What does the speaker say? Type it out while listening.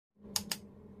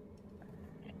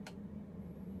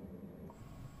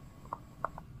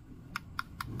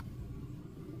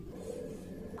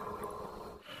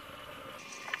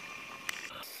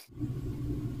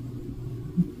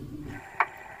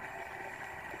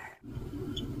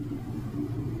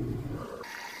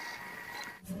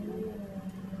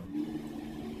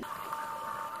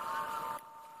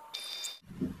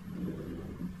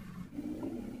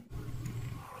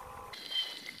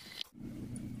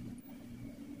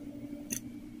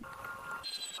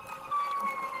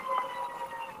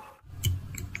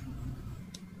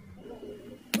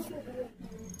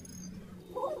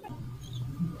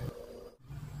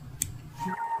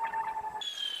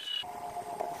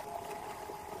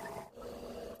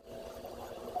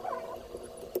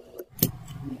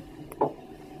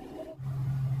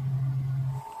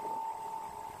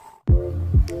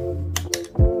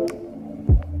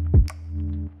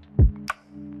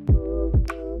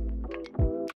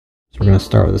We're going to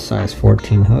start with a size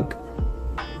 14 hook.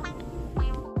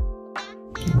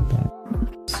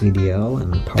 CDL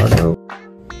and Pardo.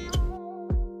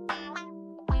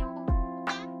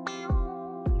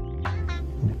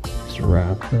 Just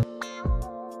wrap it.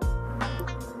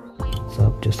 It's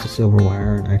up just a silver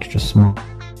wire and extra small.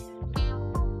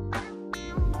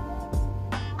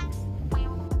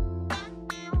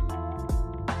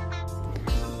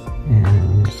 And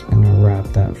I'm just going to wrap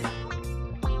that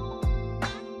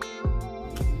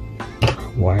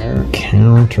wire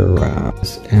counter wrap.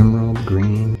 This emerald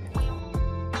green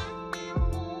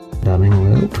dunning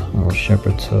loop, little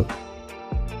shepherd's hook,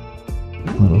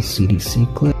 little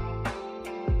CDC clip.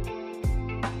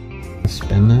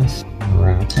 Spin this,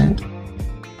 wrap it, and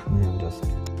then just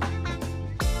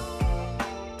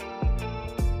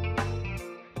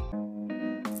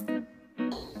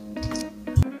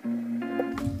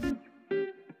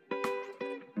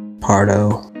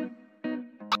Pardo,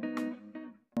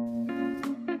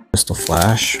 crystal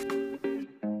flash,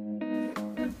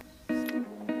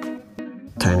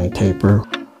 tiny taper,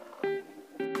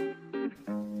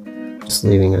 just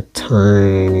leaving a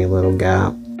tiny little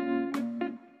gap.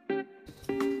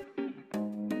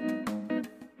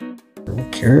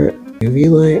 Carrot,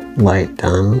 UV light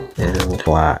done, and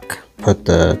black. Put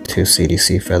the two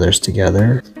CDC feathers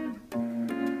together.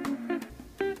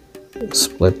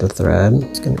 Split the thread.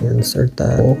 Just gonna insert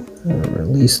that and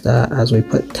release that as we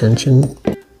put tension.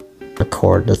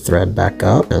 Cord the thread back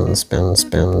up and spin,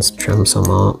 spins, trim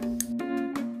some up.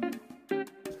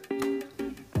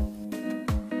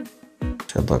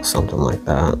 Should look something like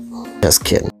that. Just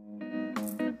kidding.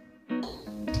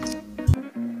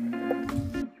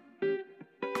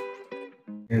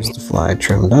 Here's the fly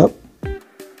trimmed up.